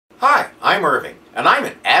I'm Irving, and I'm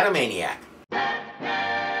an Adamaniac.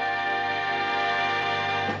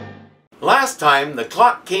 Last time, the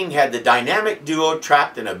Clock King had the dynamic duo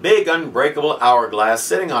trapped in a big unbreakable hourglass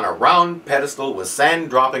sitting on a round pedestal with sand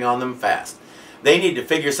dropping on them fast. They need to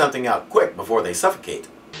figure something out quick before they suffocate.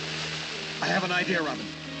 I have an idea, Robin.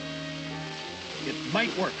 It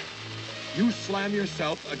might work. You slam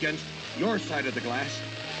yourself against your side of the glass,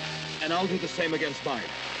 and I'll do the same against mine.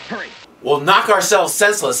 Hurry! We'll knock ourselves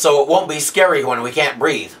senseless so it won't be scary when we can't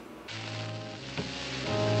breathe.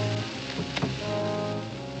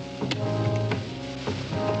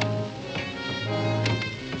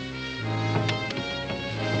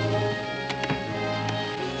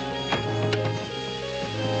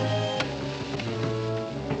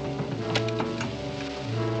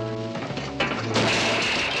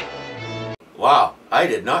 Wow, I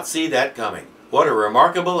did not see that coming. What a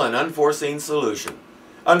remarkable and unforeseen solution.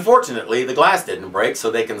 Unfortunately, the glass didn't break,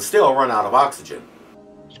 so they can still run out of oxygen.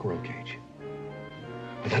 Squirrel cage.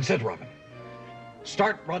 But that's it, Robin.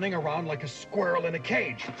 Start running around like a squirrel in a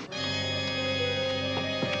cage.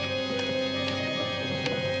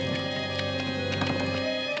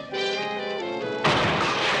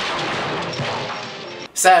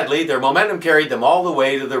 Sadly, their momentum carried them all the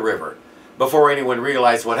way to the river. Before anyone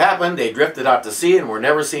realized what happened, they drifted out to sea and were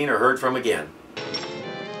never seen or heard from again.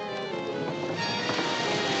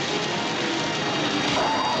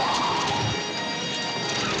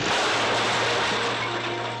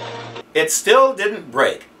 It still didn't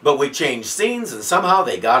break, but we changed scenes and somehow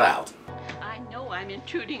they got out. I know I'm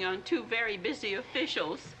intruding on two very busy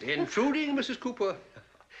officials. Intruding, Mrs. Cooper?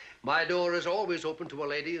 My door is always open to a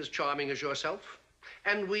lady as charming as yourself.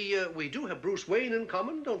 And we do have Bruce Wayne in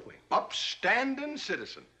common, don't we? Upstanding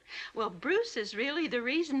citizen. Well, Bruce is really the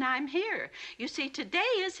reason I'm here. You see, today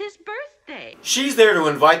is his birthday. She's there to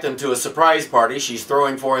invite them to a surprise party she's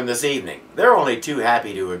throwing for him this evening. They're only too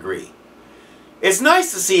happy to agree. It's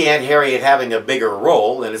nice to see Aunt Harriet having a bigger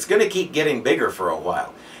role, and it's going to keep getting bigger for a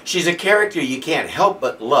while. She's a character you can't help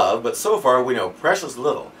but love, but so far we know precious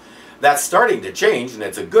little. That's starting to change, and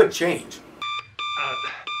it's a good change.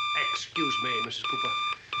 Excuse me, Mrs. Cooper.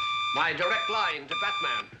 My direct line to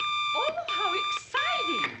Batman. Oh, how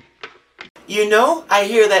exciting! You know, I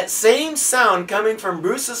hear that same sound coming from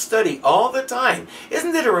Bruce's study all the time.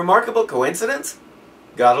 Isn't it a remarkable coincidence?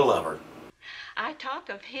 Gotta love her. I talk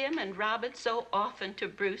of him and Robin so often to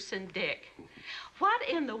Bruce and Dick. What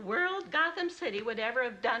in the world Gotham City would ever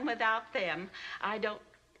have done without them? I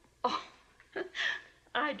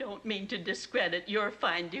don't mean to discredit your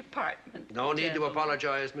fine department. No need to gentlemen.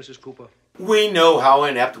 apologize, Mrs. Cooper. We know how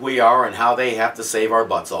inept we are and how they have to save our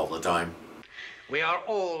butts all the time. We are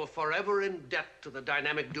all forever in debt to the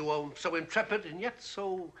dynamic duo, so intrepid and yet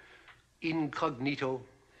so incognito.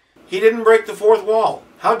 He didn't break the fourth wall.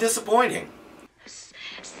 How disappointing.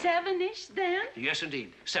 Seven-ish, then? Yes,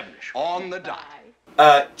 indeed. Seven-ish. On the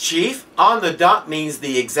dot. Chief, on the dot means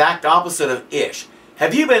the exact opposite of ish.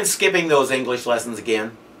 Have you been skipping those English lessons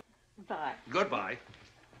again? Bye. Goodbye.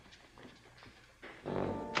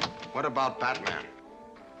 What about Batman?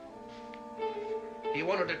 He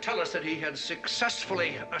wanted to tell us that he had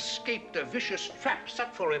successfully escaped a vicious trap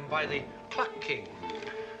set for him by the Clock King.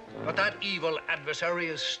 But that evil adversary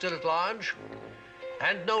is still at large,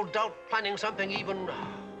 and no doubt planning something even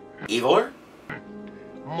Eviler?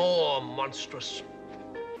 more monstrous.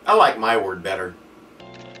 I like my word better.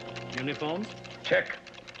 Uniforms? Check.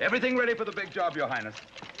 Everything ready for the big job, Your Highness.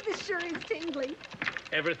 This sure is tingly.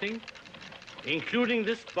 Everything, including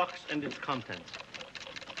this box and its contents.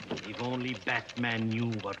 If only Batman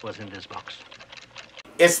knew what was in this box.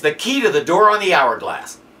 It's the key to the door on the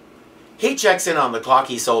hourglass. He checks in on the clock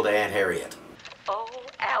he sold to Aunt Harriet. Oh,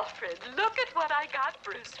 Alfred, look at what I got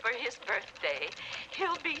Bruce for his birthday.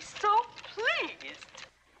 He'll be so pleased.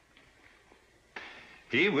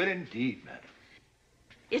 He will indeed, madam.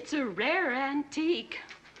 It's a rare antique.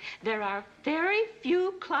 There are very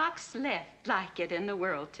few clocks left like it in the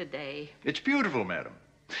world today. It's beautiful, madam.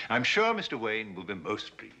 I'm sure Mr. Wayne will be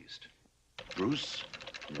most pleased. Bruce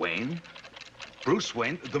Wayne? Bruce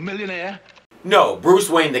Wayne, the millionaire? No, Bruce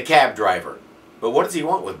Wayne the cab driver. But what does he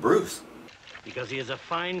want with Bruce? Because he has a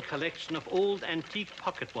fine collection of old antique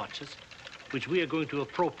pocket watches, which we are going to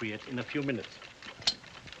appropriate in a few minutes.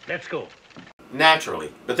 Let's go.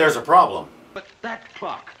 Naturally, but there's a problem. But that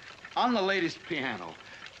clock on the latest piano,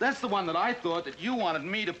 that's the one that I thought that you wanted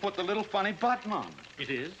me to put the little funny button on. It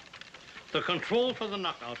is. The control for the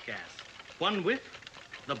knockout gas. One with,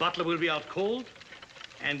 the butler will be out cold,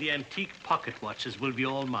 and the antique pocket watches will be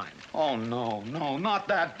all mine. Oh, no, not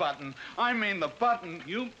that button. I mean the button.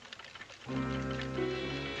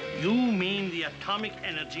 You mean the atomic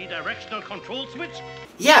energy directional control switch?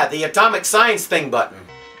 Yeah, the atomic science thing button.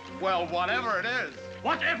 Well, whatever it is.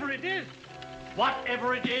 Whatever it is.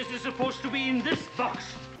 Whatever it is supposed to be in this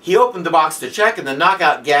box. He opened the box to check, and the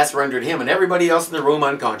knockout gas rendered him and everybody else in the room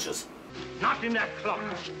unconscious. Not in that clock.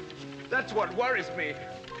 That's what worries me.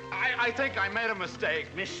 I think I made a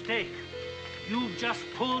mistake. Mistake. You've just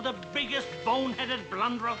pulled the biggest boneheaded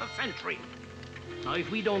blunder of the century. Now,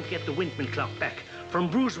 if we don't get the Windmill clock back from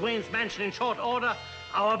Bruce Wayne's mansion in short order,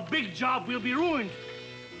 our big job will be ruined.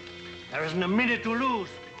 There isn't a minute to lose.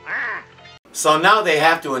 Ah! So now they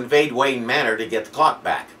have to invade Wayne Manor to get the clock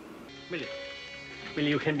back. Millie,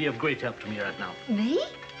 you can be of great help to me right now. Me?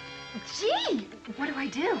 Gee, what do I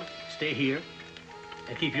do? Stay here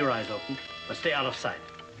and keep your eyes open, but stay out of sight.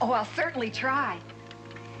 Oh, I'll certainly try.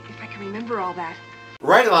 If I can remember all that.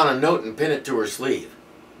 Write it on a note and pin it to her sleeve.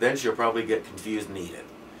 Then she'll probably get confused and eat it.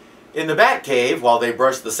 In the Bat Cave, while they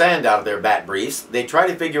brush the sand out of their bat briefs, they try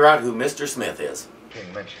to figure out who Mr. Smith is.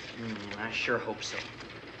 I sure hope so.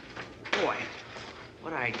 Boy,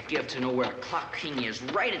 what I'd give to know where a Clock King is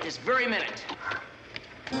right at this very minute.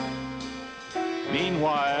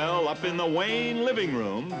 Meanwhile, up in the Wayne living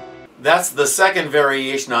room... That's the second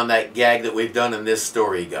variation on that gag that we've done in this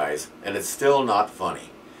story, guys, and it's still not funny.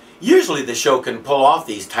 Usually the show can pull off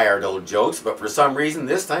these tired old jokes, but for some reason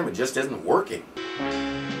this time it just isn't working.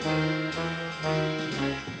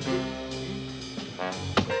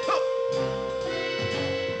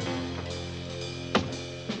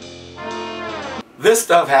 This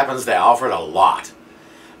stuff happens to Alfred a lot.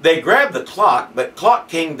 They grab the clock, but Clock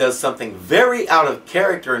King does something very out of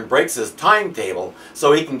character and breaks his timetable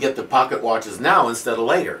so he can get the pocket watches now instead of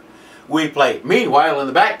later. We play Meanwhile in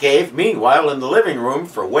the Batcave, Meanwhile in the living room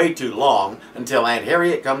for way too long until Aunt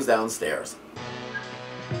Harriet comes downstairs.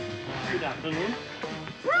 Good afternoon.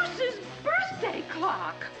 Bruce's birthday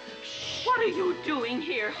clock. What are you doing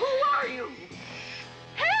here? Who are you?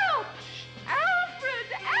 Help!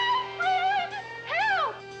 Alfred! Alfred!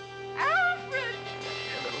 Help! Alfred!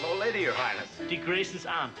 Hello, lady, Your Highness. Dick Grayson's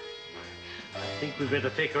aunt. I think we better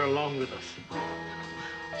take her along with us. Alfred!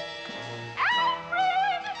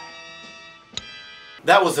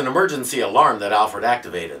 That was an emergency alarm that Alfred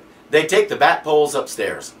activated. They take the bat poles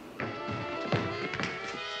upstairs.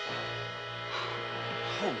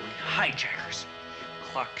 Holy hijackers.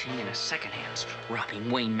 Clock King and his second hands robbing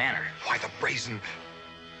Wayne Manor. Why the brazen...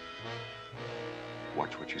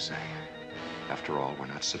 Watch what you say. After all, we're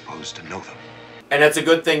not supposed to know them. And it's a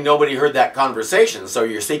good thing nobody heard that conversation, so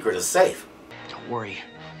your secret is safe. Don't worry.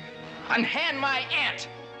 Unhand my aunt!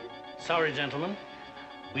 Sorry, gentlemen.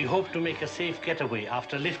 We hope to make a safe getaway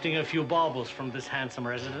after lifting a few baubles from this handsome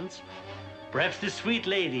residence. Perhaps this sweet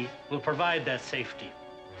lady will provide that safety.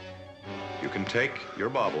 You can take your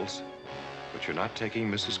baubles, but you're not taking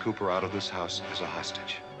Mrs. Cooper out of this house as a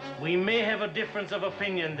hostage. We may have a difference of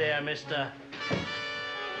opinion there, Mr.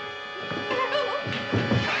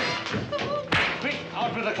 Quick,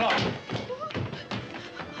 out with the clock.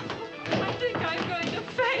 I think I'm going to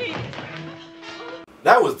faint.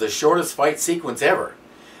 That was the shortest fight sequence ever.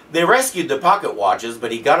 They rescued the pocket watches,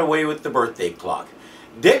 but he got away with the birthday clock.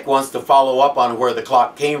 Dick wants to follow up on where the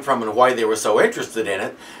clock came from and why they were so interested in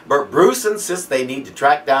it, but Bruce insists they need to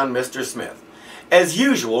track down Mr. Smith. As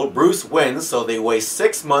usual, Bruce wins, so they waste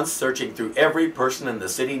 6 months searching through every person in the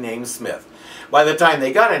city named Smith. By the time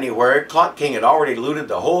they got anywhere, Clock King had already looted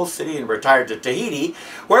the whole city and retired to Tahiti,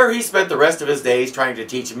 where he spent the rest of his days trying to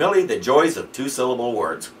teach Millie the joys of two-syllable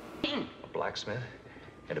words. A blacksmith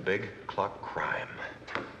and a big clock crime.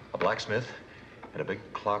 A blacksmith and a big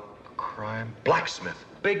clock crime. Blacksmith,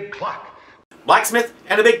 big clock. Blacksmith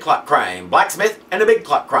and a big clock crime. Blacksmith and a big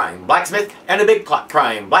clock crime. Blacksmith and a big clock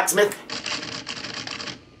crime. Blacksmith.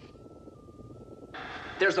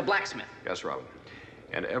 There's the blacksmith. Yes, Robin.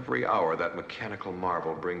 And every hour that mechanical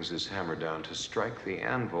marvel brings his hammer down to strike the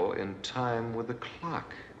anvil in time with the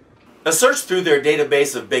clock. A search through their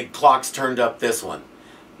database of big clocks turned up this one.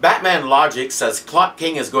 Batman Logic says Clock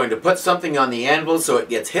King is going to put something on the anvil so it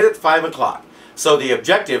gets hit at 5 o'clock. So the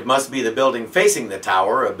objective must be the building facing the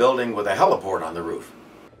tower, a building with a heliport on the roof.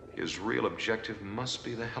 His real objective must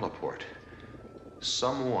be the heliport.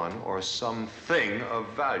 Someone or something of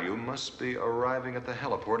value must be arriving at the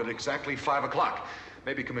heliport at exactly 5 o'clock.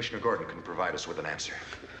 Maybe Commissioner Gordon can provide us with an answer.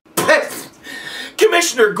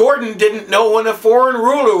 Commissioner Gordon didn't know when a foreign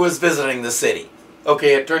ruler was visiting the city.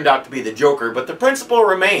 Okay, it turned out to be the Joker, but the principle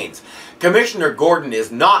remains. Commissioner Gordon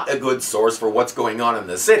is not a good source for what's going on in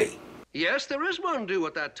the city. Yes, there is one due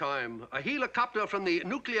at that time. A helicopter from the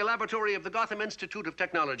nuclear laboratory of the Gotham Institute of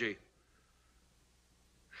Technology.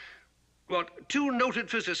 But 2 noted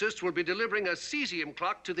physicists will be delivering a cesium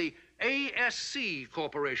clock to the ASC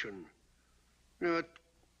Corporation.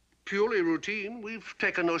 Purely routine. We've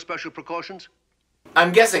taken no special precautions.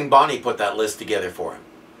 I'm guessing Bonnie put that list together for him.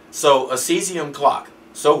 So, a cesium clock.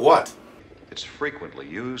 So what? It's frequently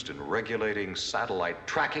used in regulating satellite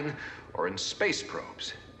tracking or in space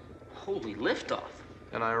probes. Holy liftoff.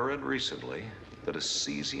 And I read recently that a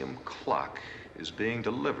cesium clock is being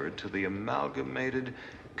delivered to the Amalgamated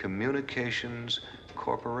Communications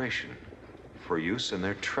Corporation for use in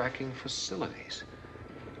their tracking facilities.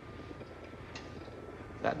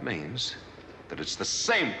 That means that it's the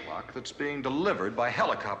same clock that's being delivered by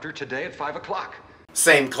helicopter today at 5 o'clock.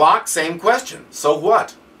 Same clock, same question. So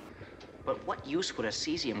what? But what use would a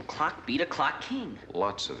cesium clock be to Clock King?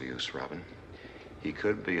 Lots of use, Robin. He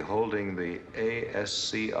could be holding the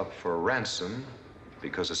ASC up for ransom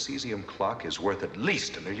because a cesium clock is worth at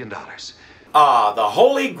least $1 million. Ah, the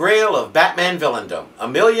holy grail of Batman villaindom.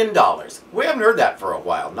 $1 million. We haven't heard that for a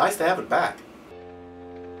while. Nice to have it back.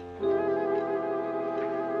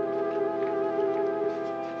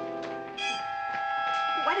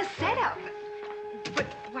 What a setup. But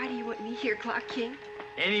why do you want me here, Clock King?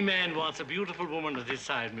 Any man wants a beautiful woman at his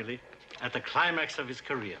side, Millie, at the climax of his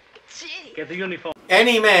career. Gee. Get the uniform.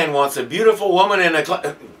 Any man wants a beautiful woman in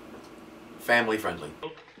a family friendly.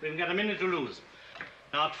 We've got a minute to lose.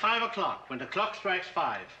 Now at 5 o'clock, when the clock strikes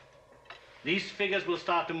 5, these figures will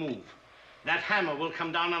start to move. That hammer will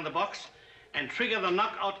come down on the box and trigger the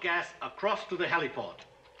knockout gas across to the heliport.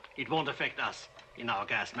 It won't affect us in our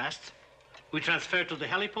gas masks. We transfer to the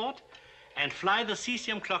heliport and fly the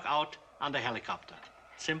cesium clock out on the helicopter.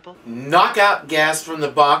 Simple. Knockout gas from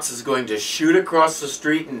the box is going to shoot across the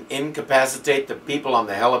street and incapacitate the people on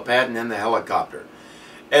the helipad and in the helicopter.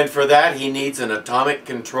 And for that, he needs an atomic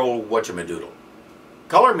control whatchamadoodle.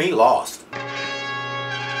 Color me lost.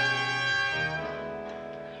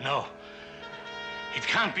 No. It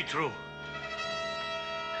can't be true.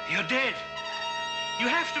 You're dead. You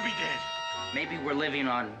have to be dead. Maybe we're living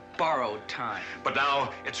on borrowed time. But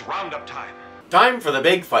now it's roundup time. Time for the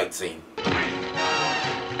big fight scene.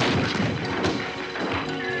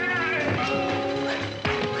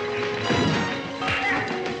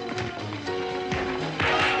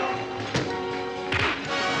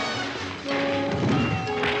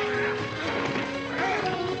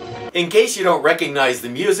 In case you don't recognize the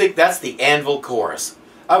music, that's the Anvil Chorus.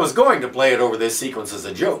 I was going to play it over this sequence as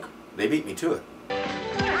a joke. They beat me to it.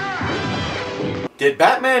 Did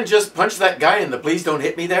Batman just punch that guy in the Please Don't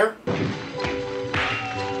Hit Me there?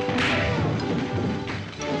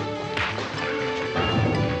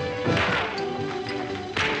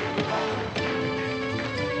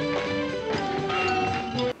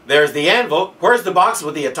 There's the anvil. Where's the box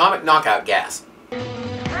with the atomic knockout gas?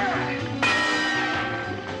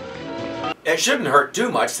 It shouldn't hurt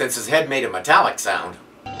too much since his head made a metallic sound.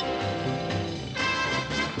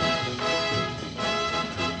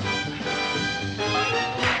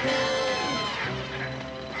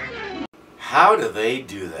 How do they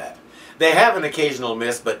do that? They have an occasional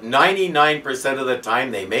miss, but 99% of the time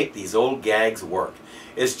they make these old gags work.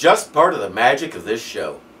 It's just part of the magic of this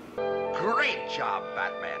show. Great job,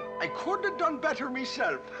 Batman. I couldn't have done better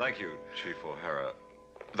myself. Thank you, Chief O'Hara.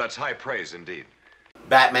 That's high praise indeed.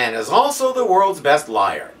 Batman is also the world's best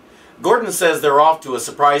liar. Gordon says they're off to a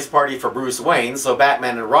surprise party for Bruce Wayne, so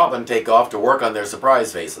Batman and Robin take off to work on their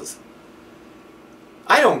surprise faces.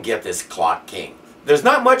 I don't get this Clock King. There's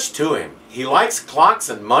not much to him. He likes clocks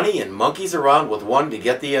and money and monkeys around with one to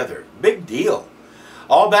get the other. Big deal.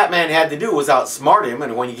 All Batman had to do was outsmart him,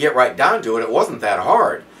 and when you get right down to it, it wasn't that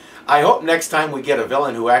hard. I hope next time we get a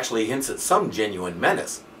villain who actually hints at some genuine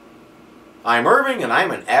menace. I'm Irving, and I'm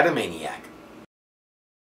an Adamaniac.